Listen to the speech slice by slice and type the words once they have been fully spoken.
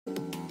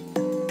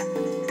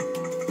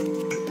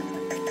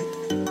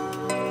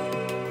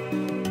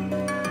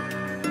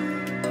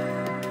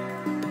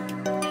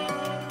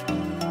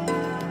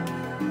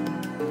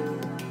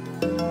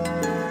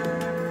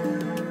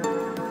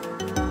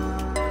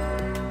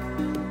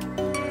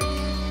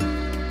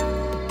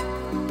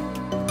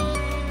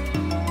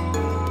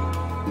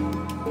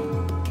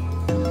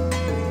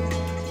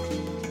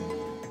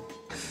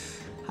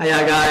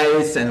Hiya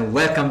guys, and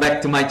welcome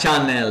back to my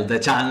channel, the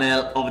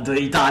channel of the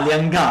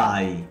Italian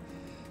guy.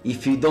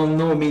 If you don't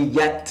know me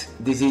yet,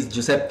 this is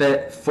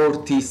Giuseppe,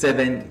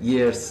 47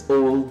 years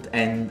old,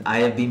 and I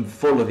have been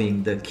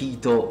following the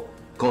keto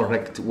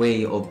correct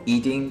way of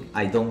eating.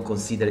 I don't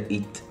consider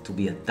it to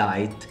be a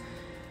diet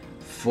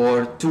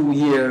for 2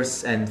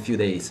 years and few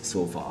days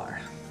so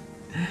far.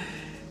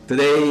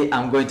 Today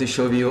I'm going to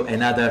show you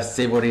another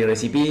savory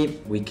recipe.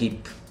 We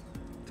keep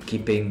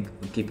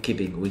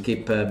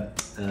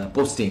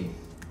posting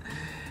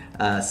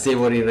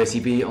savory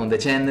recipe on the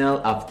channel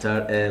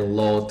after a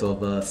lot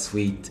of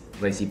sweet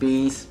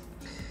recipes.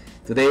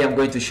 Today I'm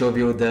going to show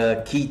you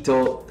the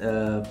keto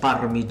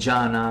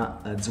parmigiana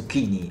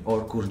zucchini,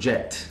 or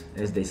courgette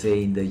as they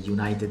say in the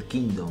United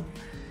Kingdom,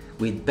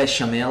 with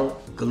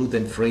bechamel,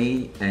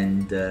 gluten-free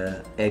and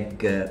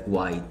egg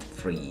white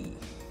free.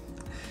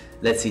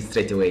 Let's see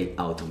straight away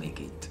how to make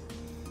it.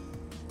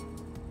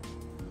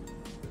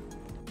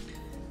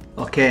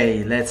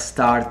 Okay, let's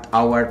start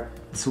our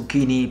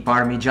zucchini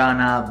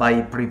parmigiana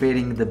by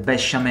preparing the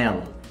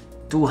bechamel.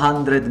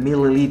 200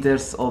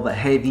 milliliters of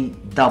heavy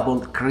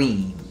double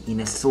cream in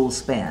a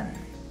saucepan.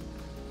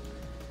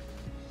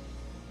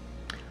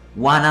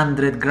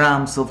 100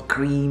 grams of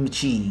cream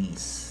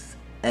cheese,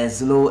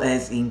 as low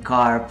as in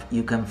carb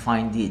you can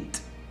find it.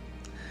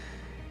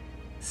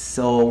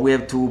 So we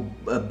have to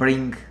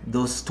bring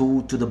those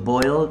two to the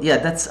boil. Yeah,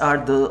 that's are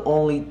the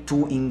only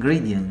two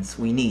ingredients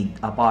we need,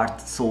 apart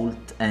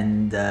salt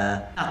and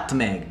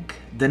nutmeg.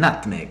 The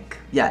nutmeg,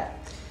 yeah.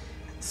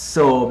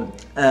 So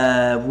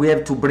we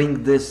have to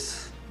bring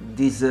this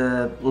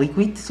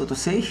liquid, so to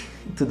say,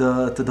 to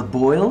the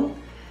boil,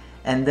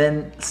 and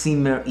then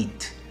simmer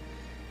it.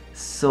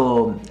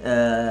 So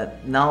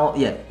now,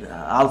 yeah,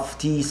 half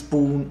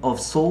teaspoon of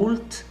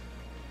salt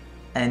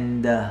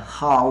and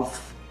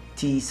half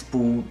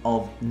teaspoon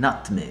of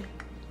nutmeg,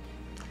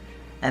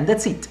 and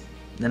that's it.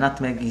 The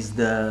nutmeg is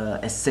the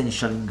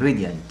essential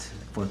ingredient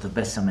for the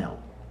bechamel.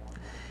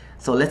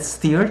 So let's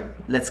stir,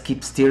 let's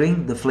keep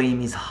stirring. The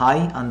flame is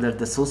high under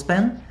the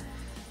saucepan.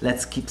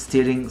 Let's keep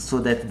stirring so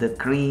that the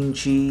cream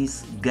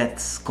cheese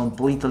gets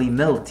completely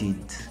melted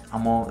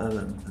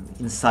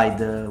inside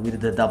with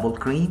the double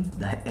cream,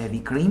 the heavy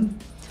cream.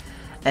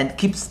 And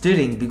keep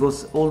stirring,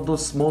 because all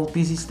those small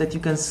pieces that you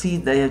can see,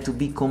 they have to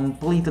be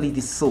completely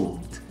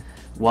dissolved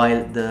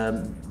while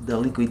the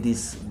liquid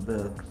is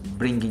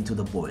bringing to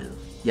the boil.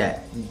 Yeah,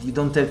 you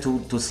don't have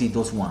to see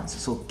those ones.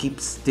 So keep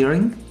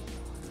stirring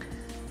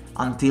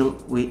until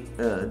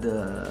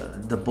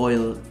the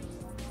boil.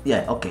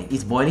 Yeah, okay,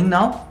 it's boiling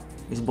now.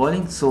 It's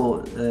boiling.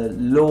 So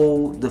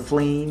low the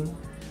flame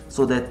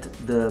so that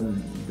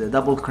the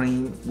double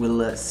cream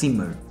will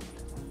simmer.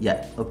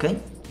 Yeah, okay,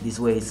 this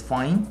way is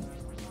fine.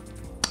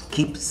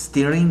 Keep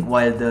stirring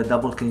while the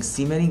double cream is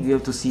simmering. You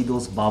have to see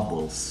those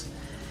bubbles.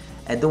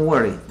 And don't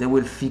worry, they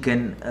will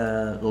thicken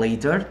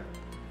later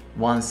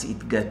once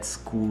it gets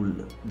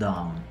cooled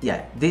down.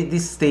 Yeah,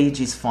 this stage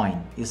is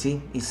fine. You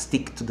see, it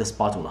stick to the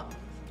spatula.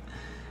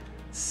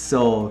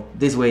 So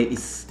this way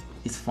is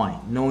fine.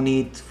 No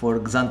need for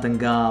xanthan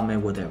gum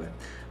and whatever.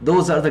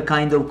 Those are the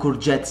kind of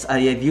courgettes I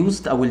have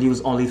used. I will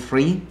use only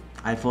 3.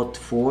 I thought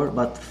 4,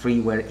 but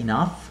 3 were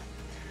enough.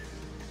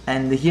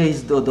 And here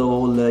is the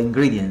whole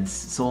ingredients.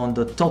 So on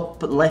the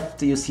top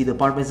left you see the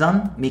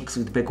parmesan mixed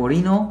with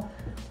pecorino.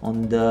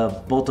 On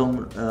the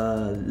bottom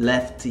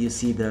left you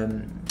see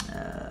the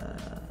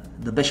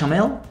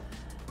bechamel,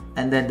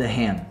 and then the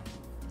ham.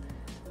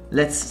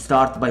 Let's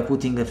start by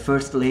putting the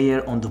first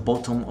layer on the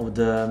bottom of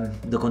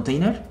the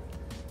container.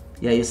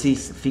 Yeah, you see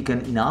it's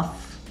thickened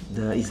enough.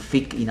 It's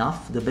thick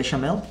enough, the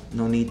bechamel.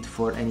 No need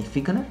for any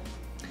thickener.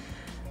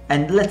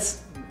 And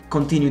let's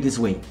continue this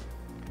way.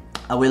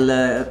 I will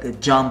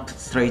jump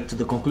straight to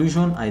the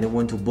conclusion. I don't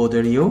want to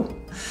bother you.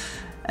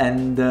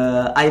 And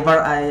I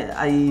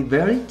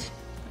varied.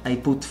 I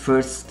put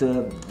first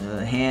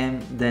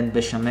ham, then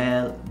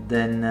bechamel,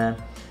 then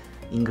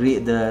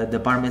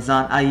the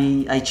parmesan.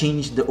 I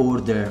changed the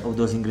order of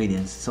those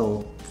ingredients,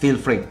 so feel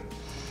free.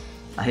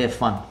 I have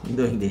fun in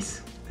doing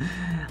this.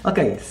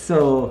 Okay,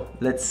 so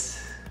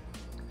let's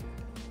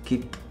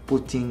keep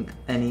putting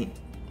any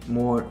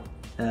more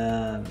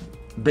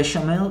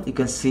bechamel. You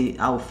can see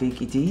how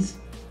thick it is,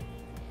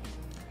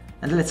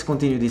 and let's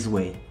continue this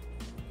way.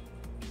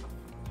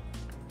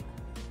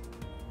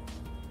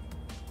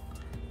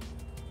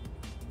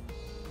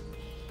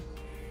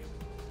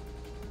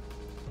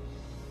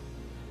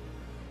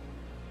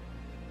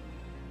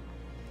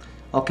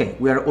 Okay,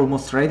 we are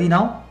almost ready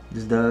now.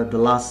 This is the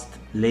last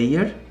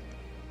layer.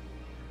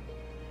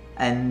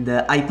 And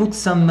I put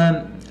some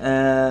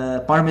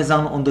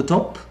parmesan on the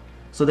top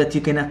so that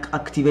you can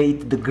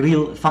activate the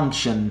grill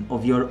function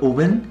of your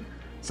oven,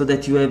 so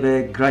that you have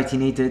a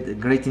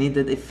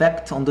gratinated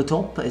effect on the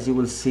top, as you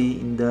will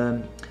see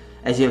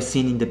as you have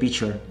seen in the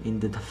picture, in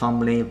the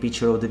thumbnail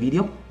picture of the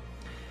video.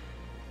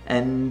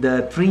 And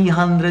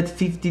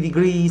 350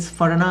 degrees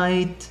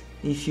Fahrenheit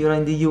if you're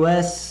in the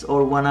US,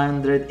 or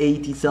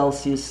 180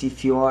 Celsius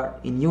if you are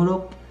in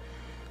Europe,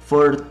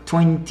 for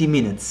 20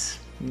 minutes.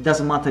 It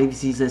doesn't matter if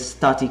this is a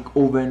static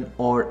oven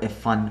or a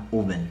fan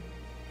oven.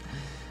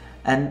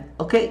 And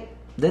okay,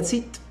 that's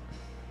it.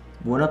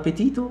 Buon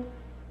appetito.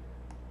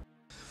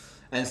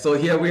 And so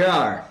here we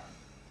are.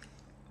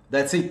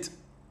 That's it.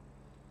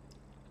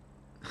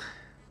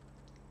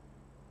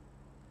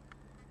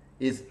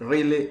 It's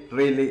really,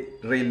 really,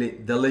 really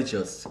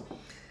delicious.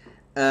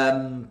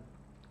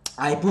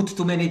 I put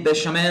too many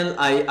bechamel,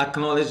 I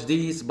acknowledge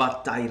this,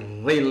 but I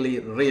really,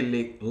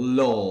 really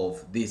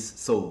love this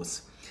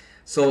sauce.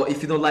 So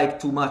if you don't like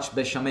too much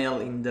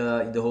bechamel in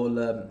the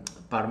whole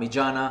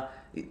parmigiana,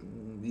 it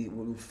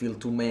will feel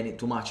too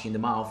much in the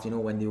mouth, you know,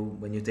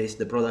 when you taste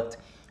the product.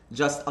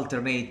 Just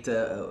alternate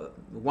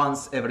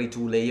once every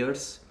 2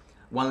 layers.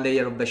 1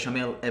 layer of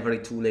bechamel every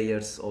 2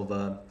 layers of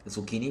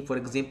zucchini, for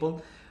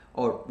example,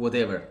 or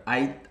whatever.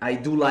 I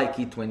do like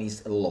it when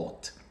it's a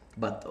lot,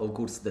 but of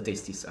course the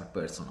tastes are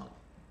personal.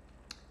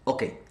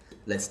 Okay,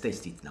 let's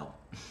taste it now.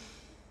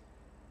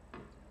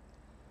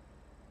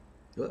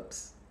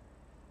 Whoops.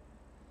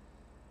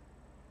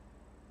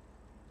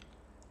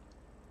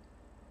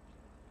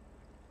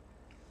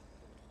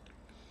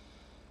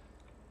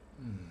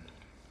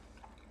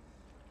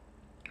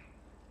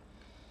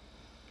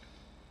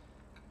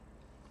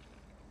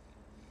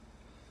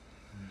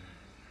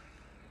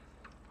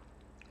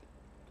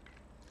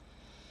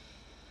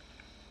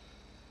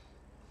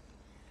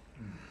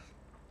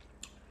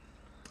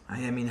 I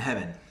am in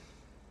heaven.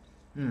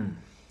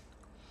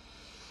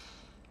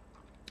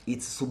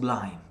 It's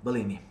sublime,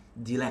 believe me,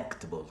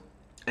 delectable,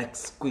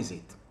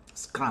 exquisite,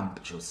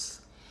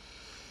 scrumptious.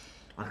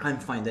 I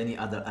can't find any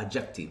other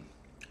adjective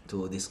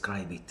to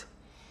describe it.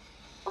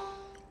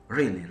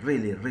 Really,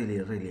 really, really,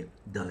 really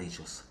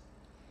delicious.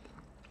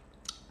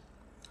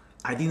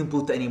 I didn't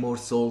put any more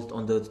salt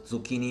on the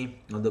zucchini,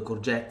 on the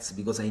courgettes,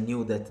 because I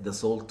knew that the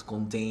salt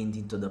contained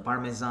into the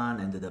parmesan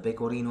and the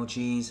pecorino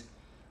cheese,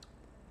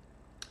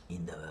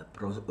 in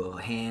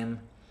the ham,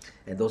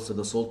 and also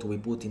the salt we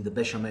put in the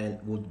bechamel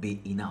would be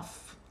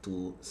enough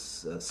to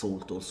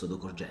salt also the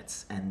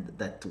courgettes, and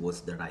that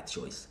was the right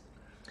choice.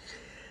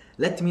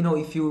 Let me know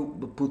if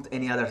you put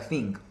any other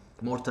thing,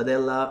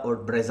 mortadella or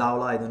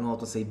bresaola. I don't know how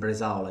to say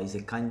bresaola. It's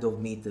a kind of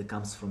meat that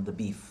comes from the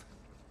beef.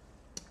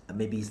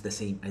 Maybe it's the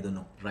same, I don't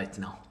know right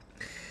now.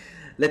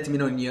 Let me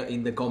know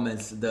in the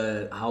comments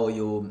how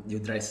you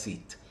dress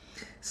it.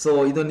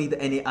 So you don't need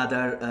any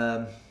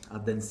other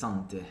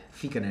addensante,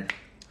 thickener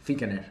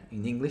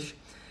in English,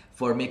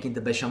 for making the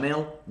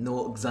bechamel.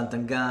 No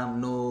xantangam,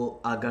 no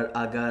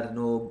agar,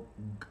 no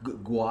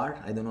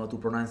guar. I don't know how to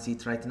pronounce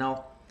it right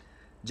now.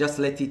 Just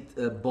let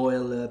it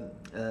boil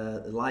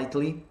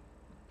lightly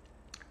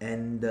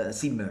and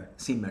simmer.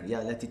 Yeah,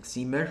 let it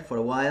simmer for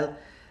a while,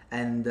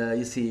 and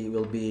you see it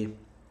will be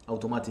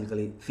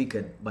automatically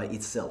thickened by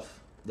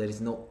itself. There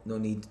is no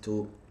need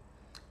to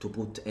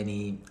put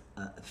any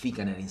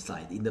thickener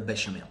inside in the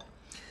bechamel.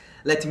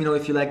 Let me know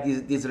if you like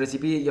this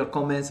recipe, your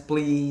comments.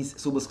 Please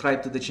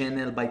subscribe to the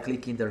channel by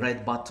clicking the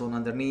red button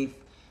underneath,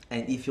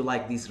 and if you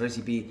like this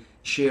recipe,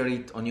 share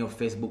it on your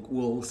Facebook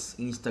walls,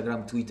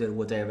 Instagram, Twitter,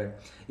 whatever.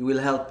 It will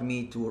help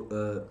me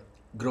to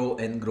grow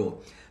and grow.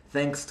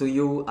 Thanks to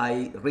you,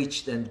 I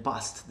reached and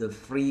passed the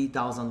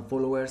 3,000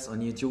 followers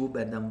on YouTube,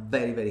 and I'm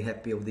very, very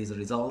happy of this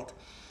result.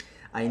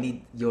 I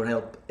need your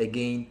help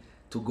again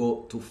to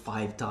go to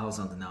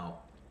 5,000 now.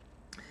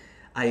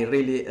 I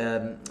really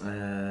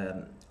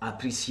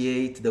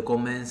appreciate the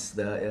comments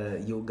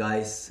that you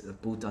guys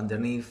put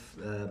underneath,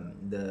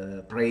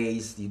 the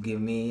praise you give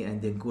me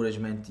and the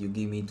encouragement you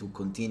give me to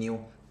continue.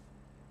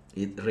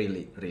 It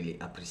really, really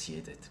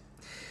appreciate it.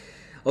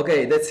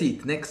 Okay, that's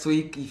it. Next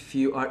week, if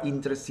you are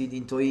interested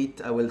into it,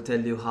 I will tell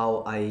you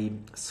how I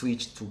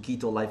switched to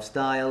keto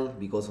lifestyle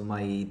because of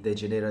my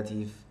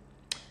degenerative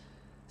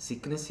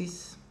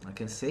sicknesses, I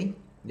can say,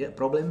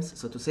 problems,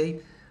 so to say.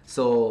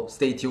 So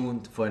stay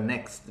tuned for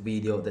next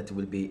video that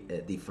will be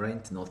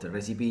different, not a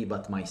recipe,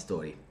 but my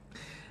story.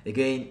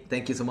 Again,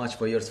 thank you so much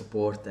for your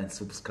support and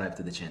subscribe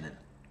to the channel.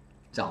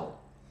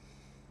 Ciao!